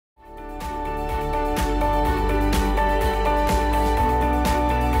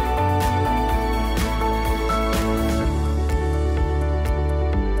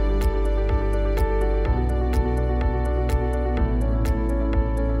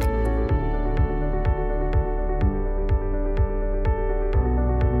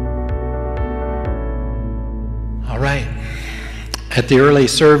At the early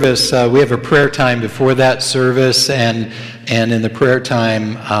service, we have a prayer time before that service, and in the prayer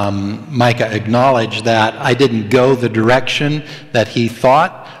time, Micah acknowledged that I didn't go the direction that he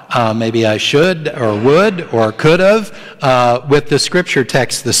thought maybe I should or would or could have with the scripture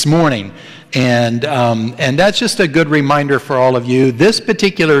text this morning. And that's just a good reminder for all of you. This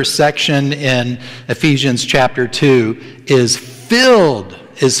particular section in Ephesians chapter 2 is filled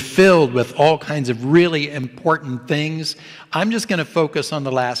with all kinds of really important things. I'm just going to focus on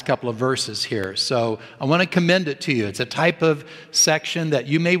the last couple of verses here. So I want to commend it to you. It's a type of section that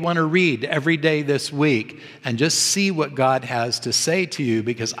you may want to read every day this week and just see what God has to say to you,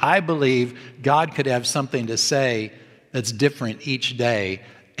 because I believe God could have something to say that's different each day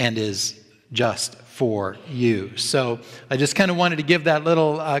and is just for you. So I just kind of wanted to give that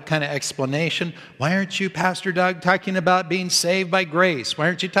little kind of explanation. Why aren't you, Pastor Doug, talking about being saved by grace? Why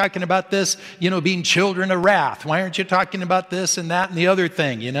aren't you talking about this, being children of wrath? Why aren't you talking about this and that and the other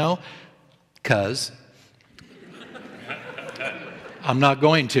thing, Because I'm not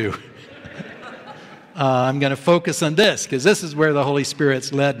going to. I'm going to focus on this because this is where the Holy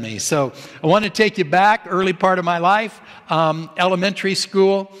Spirit's led me. So I want to take you back, early part of my life, elementary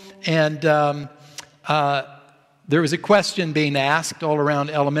school, and there was a question being asked all around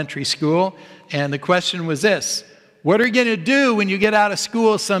elementary school, and the question was this: what are you going to do when you get out of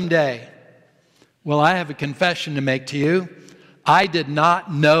school someday? Well, I have a confession to make to you. I did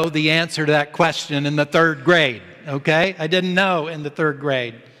not know the answer to that question in the third grade, okay? I didn't know in the third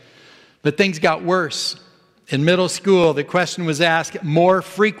grade. But things got worse. In middle school, the question was asked more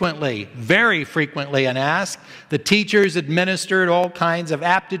frequently, very frequently, and asked. The teachers administered all kinds of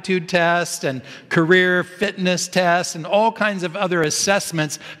aptitude tests and career fitness tests and all kinds of other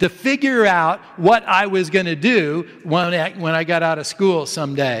assessments to figure out what I was going to do when I got out of school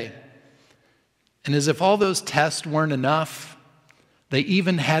someday. And as if all those tests weren't enough, they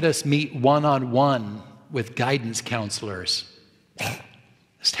even had us meet one-on-one with guidance counselors.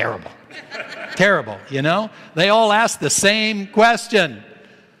 It's terrible. Terrible, They all asked the same question.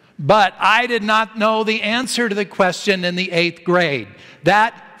 But I did not know the answer to the question in the 8th grade.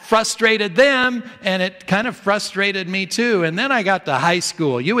 That frustrated them, and it kind of frustrated me too. And then I got to high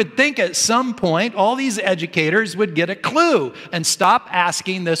school. You would think at some point all these educators would get a clue and stop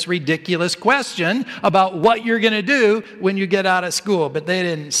asking this ridiculous question about what you're going to do when you get out of school. But they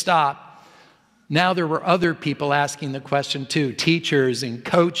didn't stop. Now there were other people asking the question too, teachers and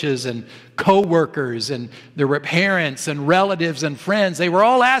coaches and co-workers, and there were parents and relatives and friends. They were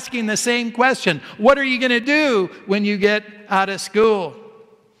all asking the same question: what are you going to do when you get out of school?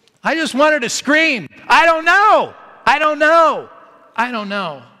 I just wanted to scream, I don't know, I don't know, I don't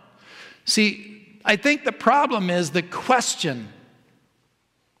know. See, I think the problem is the question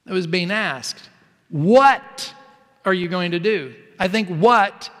that was being asked. What are you going to do? I think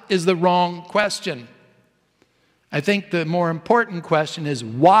what is the wrong question. I think the more important question is,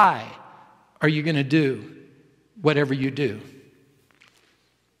 why are you going to do whatever you do?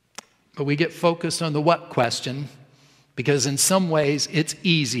 But we get focused on the what question because in some ways it's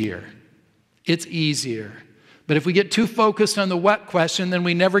easier. It's easier. But if we get too focused on the what question, then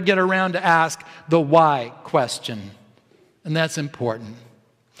we never get around to ask the why question. And that's important.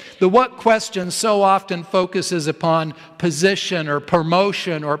 The what question so often focuses upon position or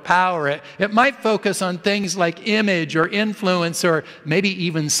promotion or power. It might focus on things like image or influence or maybe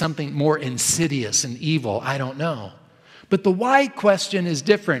even something more insidious and evil. I don't know. But the why question is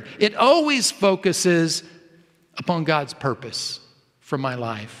different. It always focuses upon God's purpose for my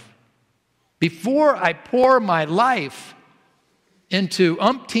life. Before I pour my life into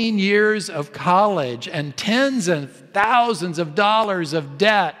umpteen years of college and tens of thousands of dollars of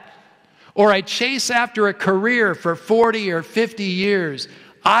debt, or I chase after a career for 40 or 50 years,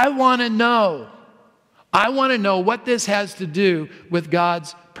 I want to know what this has to do with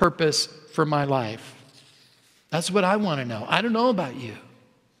God's purpose for my life. That's what I want to know. I don't know about you.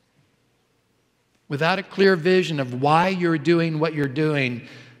 Without a clear vision of why you're doing what you're doing,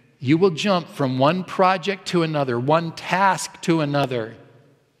 you will jump from one project to another, one task to another,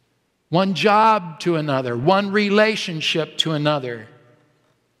 one job to another, one relationship to another.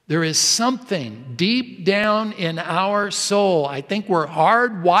 There is something deep down in our soul, I think we're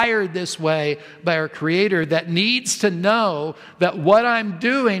hardwired this way by our Creator, that needs to know that what I'm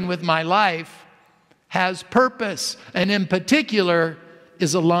doing with my life has purpose, and in particular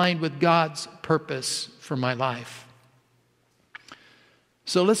is aligned with God's purpose for my life.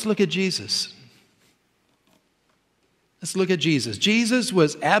 So let's look at Jesus. Let's look at Jesus. Jesus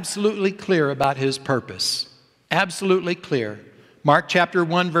was absolutely clear about his purpose. Absolutely clear. Mark chapter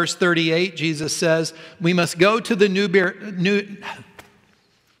 1, verse 38, Jesus says, we must go to the new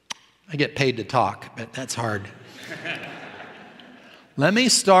I get paid to talk, but that's hard. Let me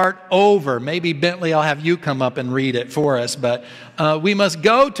start over. Maybe Bentley, I'll have you come up and read it for us. But we must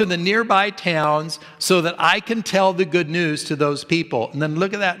go to the nearby towns so that I can tell the good news to those people. And then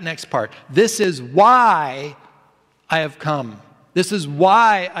look at that next part. This is why I have come. This is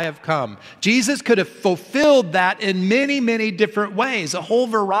why I have come. Jesus could have fulfilled that in many, many different ways, a whole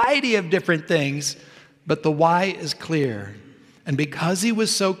variety of different things. But the why is clear. And because he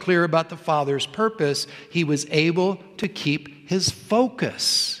was so clear about the Father's purpose, he was able to keep his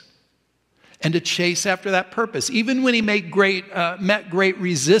focus and to chase after that purpose. Even when he met great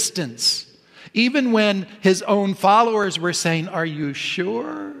resistance, even when his own followers were saying, are you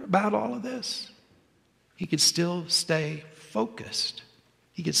sure about all of this? He could still stay focused.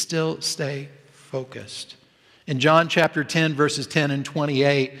 He could still stay focused. In John chapter 10, verses 10 and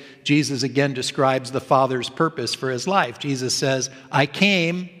 28, Jesus again describes the Father's purpose for his life. Jesus says, I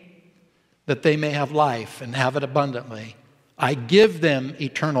came that they may have life and have it abundantly. I give them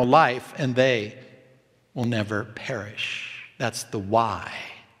eternal life and they will never perish. That's the why.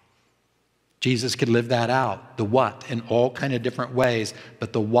 Jesus could live that out, the what, in all kind of different ways,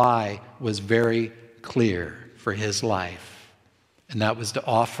 but the why was very clear for his life. And that was to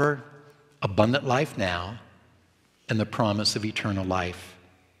offer abundant life now and the promise of eternal life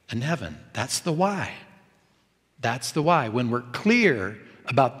in heaven. That's the why. That's the why. When we're clear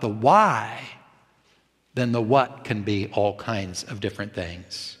about the why, then the what can be all kinds of different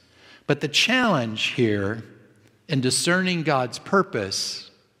things. But the challenge here in discerning God's purpose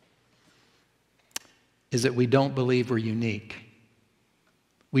is that we don't believe we're unique.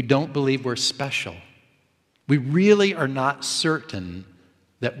 We don't believe we're special. We really are not certain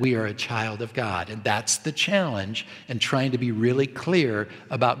that we are a child of God. And that's the challenge in trying to be really clear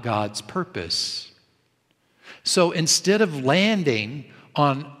about God's purpose. So instead of landing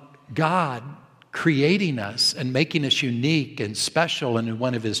on God creating us and making us unique and special and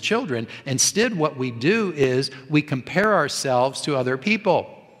one of his children, instead what we do is we compare ourselves to other people.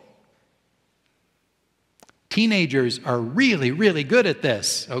 Teenagers are really, really good at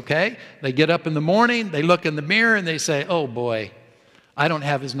this, okay? They get up in the morning, they look in the mirror and they say, oh boy, I don't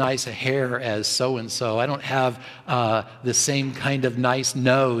have as nice a hair as so-and-so. I don't have the same kind of nice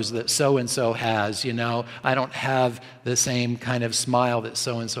nose that so-and-so has, you know. I don't have the same kind of smile that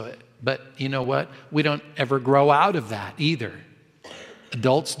so-and-so. But you know what? We don't ever grow out of that either.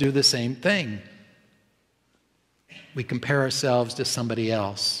 Adults do the same thing. We compare ourselves to somebody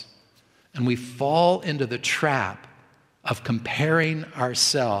else. And we fall into the trap of comparing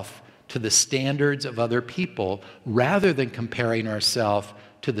ourselves to the standards of other people rather than comparing ourselves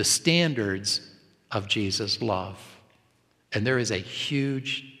to the standards of Jesus' love. And there is a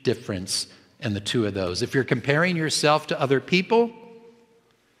huge difference in the two of those. If you're comparing yourself to other people,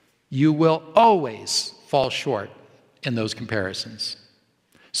 you will always fall short in those comparisons.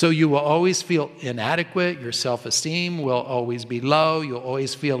 So you will always feel inadequate. Your self-esteem will always be low. You'll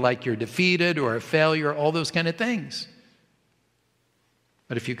always feel like you're defeated or a failure, all those kind of things.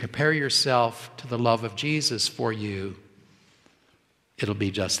 But if you compare yourself to the love of Jesus for you, it'll be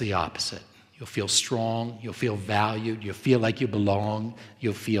just the opposite. You'll feel strong. You'll feel valued. You'll feel like you belong.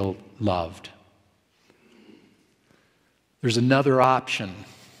 You'll feel loved. There's another option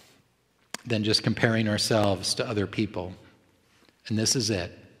than just comparing ourselves to other people. And this is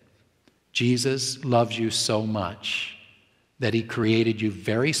it. Jesus loves you so much that he created you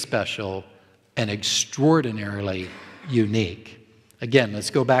very special and extraordinarily unique. Again, let's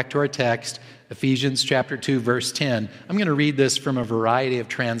go back to our text, Ephesians chapter 2, verse 10. I'm going to read this from a variety of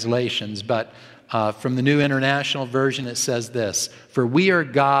translations, but from the New International Version, it says this: "For we are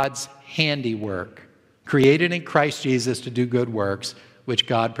God's handiwork, created in Christ Jesus to do good works, which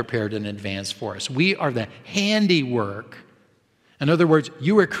God prepared in advance for us." We are the handiwork. In other words,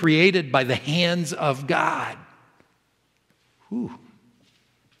 you were created by the hands of God. Whew.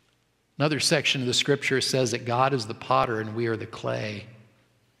 Another section of the scripture says that God is the potter and we are the clay.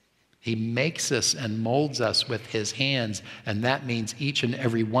 He makes us and molds us with his hands, and that means each and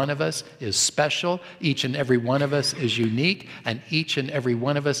every one of us is special, each and every one of us is unique, and each and every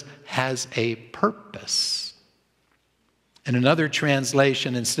one of us has a purpose. In another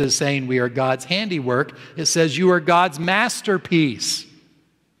translation, instead of saying we are God's handiwork, it says you are God's masterpiece.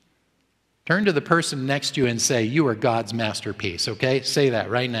 Turn to the person next to you and say, you are God's masterpiece, okay? Say that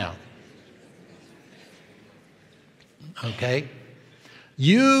right now. Okay?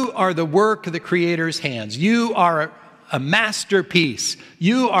 You are the work of the Creator's hands. You are a masterpiece.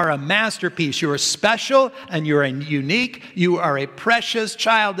 You are a masterpiece. You are special and you're unique. You are a precious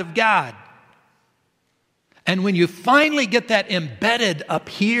child of God. And when you finally get that embedded up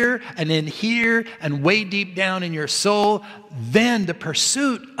here and in here and way deep down in your soul, then the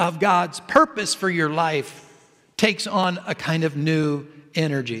pursuit of God's purpose for your life takes on a kind of new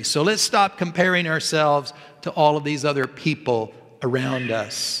energy. So let's stop comparing ourselves to all of these other people around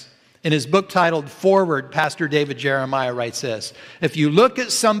us. In his book titled Forward, Pastor David Jeremiah writes this: if you look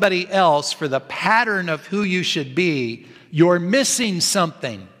at somebody else for the pattern of who you should be, you're missing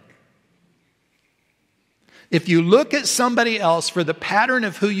something. If you look at somebody else for the pattern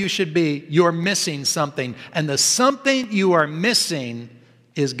of who you should be, you're missing something. And the something you are missing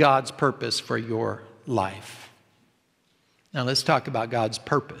is God's purpose for your life. Now let's talk about God's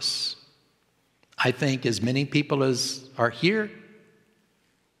purpose. I think as many people as are here,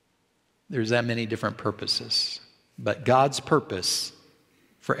 there's that many different purposes. But God's purpose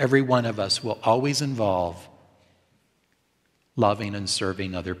for every one of us will always involve loving and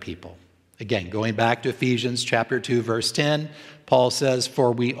serving other people. Again, going back to Ephesians chapter 2, verse 10, Paul says,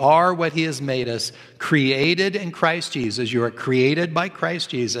 for we are what he has made us, created in Christ Jesus. You are created by Christ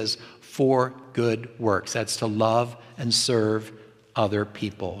Jesus for good works. That's to love and serve other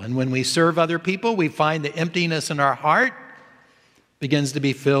people. And when we serve other people, we find the emptiness in our heart begins to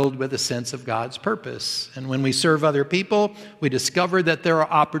be filled with a sense of God's purpose. And when we serve other people, we discover that there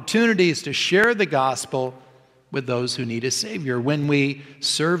are opportunities to share the gospel with those who need a Savior. When we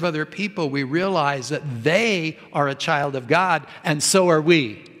serve other people, we realize that they are a child of God, and so are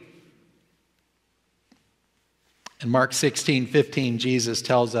we. In Mark 16:15, Jesus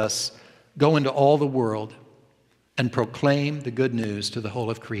tells us, go into all the world and proclaim the good news to the whole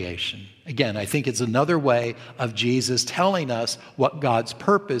of creation. Again, I think it's another way of Jesus telling us what God's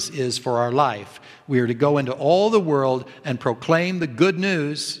purpose is for our life. We are to go into all the world and proclaim the good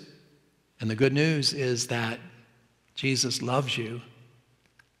news, and the good news is that Jesus loves you,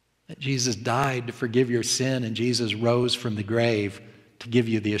 that Jesus died to forgive your sin, and Jesus rose from the grave to give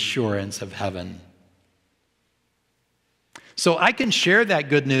you the assurance of heaven. So I can share that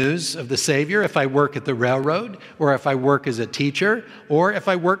good news of the Savior if I work at the railroad, or if I work as a teacher, or if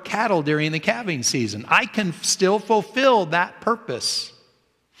I work cattle during the calving season. I can still fulfill that purpose.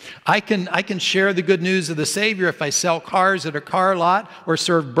 I can share the good news of the Savior if I sell cars at a car lot, or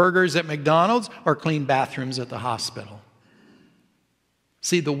serve burgers at McDonald's, or clean bathrooms at the hospital.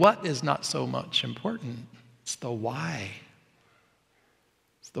 See, the what is not so much important. It's the why.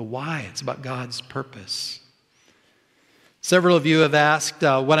 It's the why. It's about God's purpose. Several of you have asked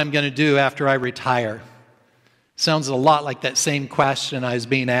what I'm going to do after I retire. Sounds a lot like that same question I was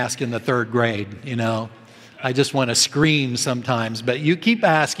being asked in the third grade, you know. I just want to scream sometimes, but you keep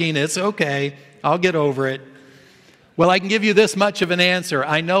asking. It's okay. I'll get over it. Well, I can give you this much of an answer.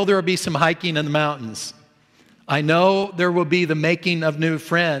 I know there will be some hiking in the mountains. I know there will be the making of new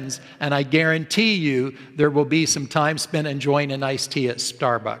friends, and I guarantee you there will be some time spent enjoying an iced tea at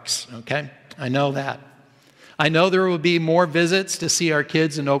Starbucks, okay? I know that. I know there will be more visits to see our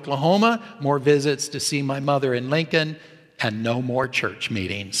kids in Oklahoma, more visits to see my mother in Lincoln, and no more church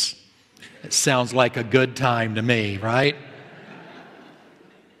meetings. It sounds like a good time to me, right?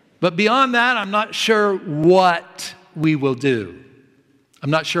 But beyond that, I'm not sure what we will do. I'm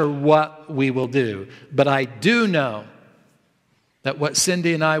not sure what we will do. But I do know that what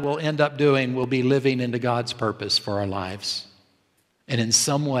Cindy and I will end up doing will be living into God's purpose for our lives. And in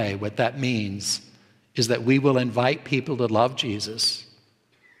some way, what that means is that we will invite people to love Jesus,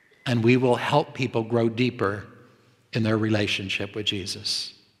 and we will help people grow deeper in their relationship with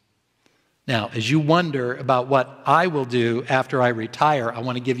Jesus. Now, as you wonder about what I will do after I retire, I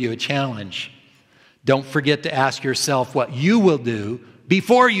want to give you a challenge. Don't forget to ask yourself what you will do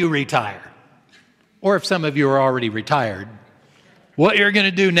before you retire. Or if some of you are already retired, what you're going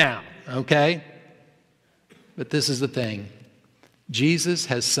to do now, okay? But this is the thing. Jesus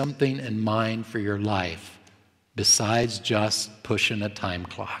has something in mind for your life besides just pushing a time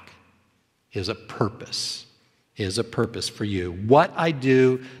clock. He has a purpose. He has a purpose for you. What I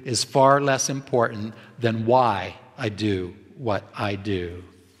do is far less important than why I do what I do.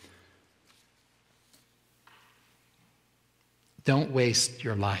 Don't waste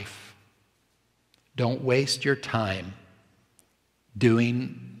your life. Don't waste your time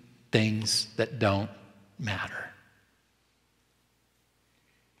doing things that don't matter.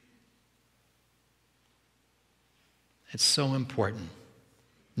 It's so important.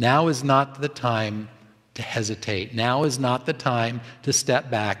 Now is not the time to hesitate. Now is not the time to step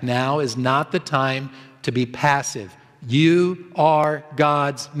back. Now is not the time to be passive. You are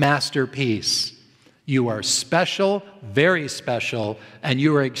God's masterpiece. You are special, very special, and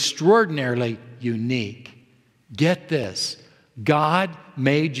you are extraordinarily unique. Get this. God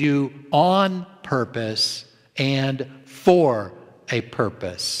made you on purpose and for a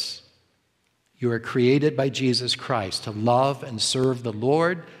purpose. You are created by Jesus Christ to love and serve the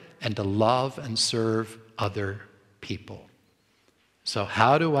Lord and to love and serve other people. So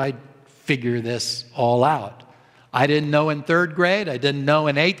how do I figure this all out? I didn't know in 3rd grade. I didn't know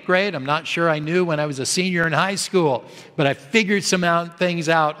in 8th grade. I'm not sure I knew when I was a senior in high school. But I figured some things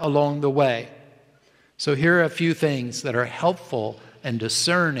out along the way. So here are a few things that are helpful in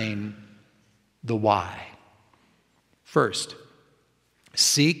discerning the why. First,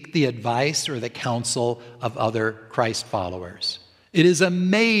 seek the advice or the counsel of other Christ followers. It is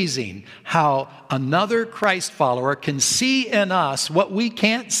amazing how another Christ follower can see in us what we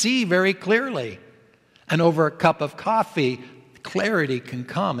can't see very clearly. And over a cup of coffee, clarity can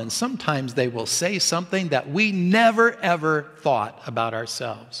come. And sometimes they will say something that we never, ever thought about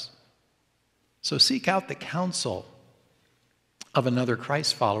ourselves. So seek out the counsel of another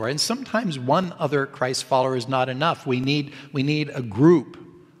Christ follower. And sometimes one other Christ follower is not enough. We need a group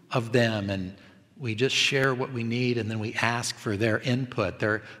of them, and we just share what we need, and then we ask for their input,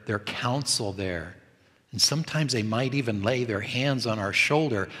 their counsel there. And sometimes they might even lay their hands on our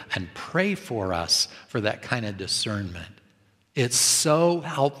shoulder and pray for us for that kind of discernment. It's so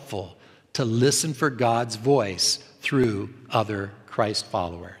helpful to listen for God's voice through other Christ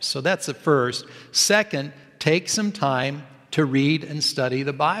followers. So that's the first. Second, take some time to read and study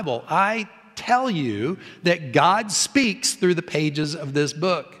the Bible. I tell you that God speaks through the pages of this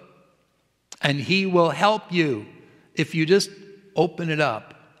book. And He will help you if you just open it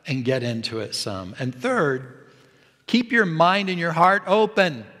up and get into it some. And third, keep your mind and your heart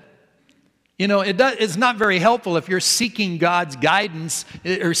open. You know, it's not very helpful if you're seeking God's guidance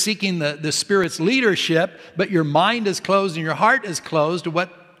or seeking the Spirit's leadership, but your mind is closed and your heart is closed to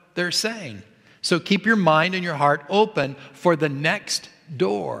what they're saying. So keep your mind and your heart open for the next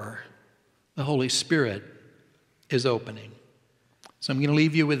door the Holy Spirit is opening. So I'm going to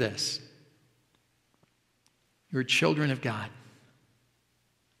leave you with this. You're children of God.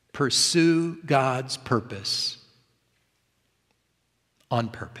 Pursue God's purpose on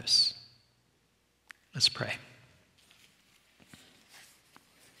purpose. Let's pray.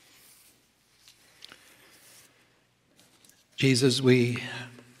 Jesus, we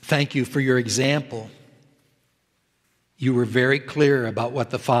thank you for your example. You were very clear about what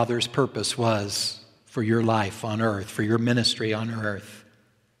the Father's purpose was for your life on earth, for your ministry on earth.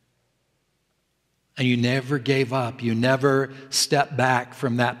 And you never gave up. You never stepped back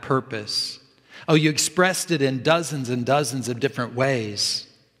from that purpose. Oh, you expressed it in dozens and dozens of different ways.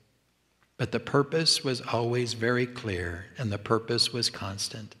 But the purpose was always very clear, and the purpose was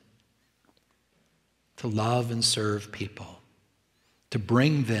constant. To love and serve people. To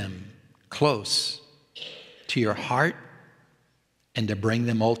bring them close to your heart, and to bring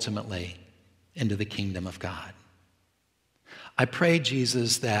them ultimately into the kingdom of God. I pray,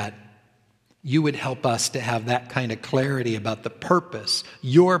 Jesus, that you would help us to have that kind of clarity about the purpose,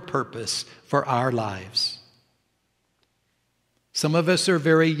 your purpose for our lives. Some of us are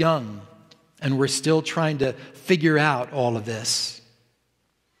very young, and we're still trying to figure out all of this.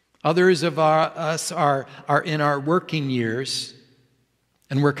 Others of us are in our working years,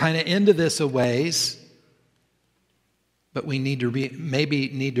 and we're kind of into this a ways, but we need to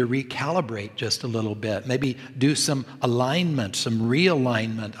recalibrate just a little bit. Maybe do some alignment, some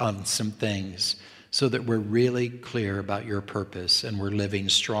realignment on some things so that we're really clear about your purpose and we're living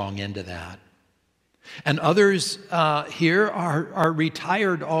strong into that. And others here are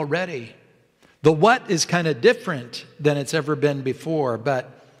retired already. The what is kind of different than it's ever been before,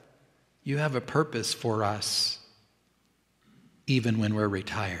 but you have a purpose for us even when we're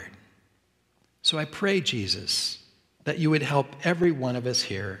retired. So I pray, Jesus, that you would help every one of us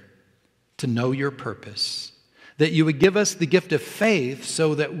here to know your purpose, that you would give us the gift of faith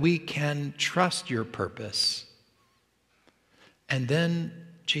so that we can trust your purpose. And then,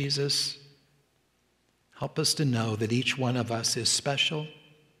 Jesus, help us to know that each one of us is special.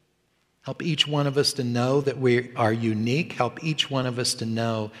 Help each one of us to know that we are unique. Help each one of us to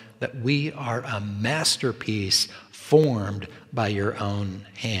know that we are a masterpiece formed by your own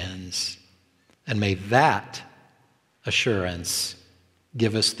hands. And may that assurance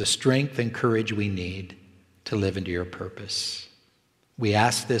give us the strength and courage we need to live into your purpose. We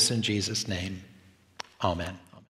ask this in Jesus' name. Amen.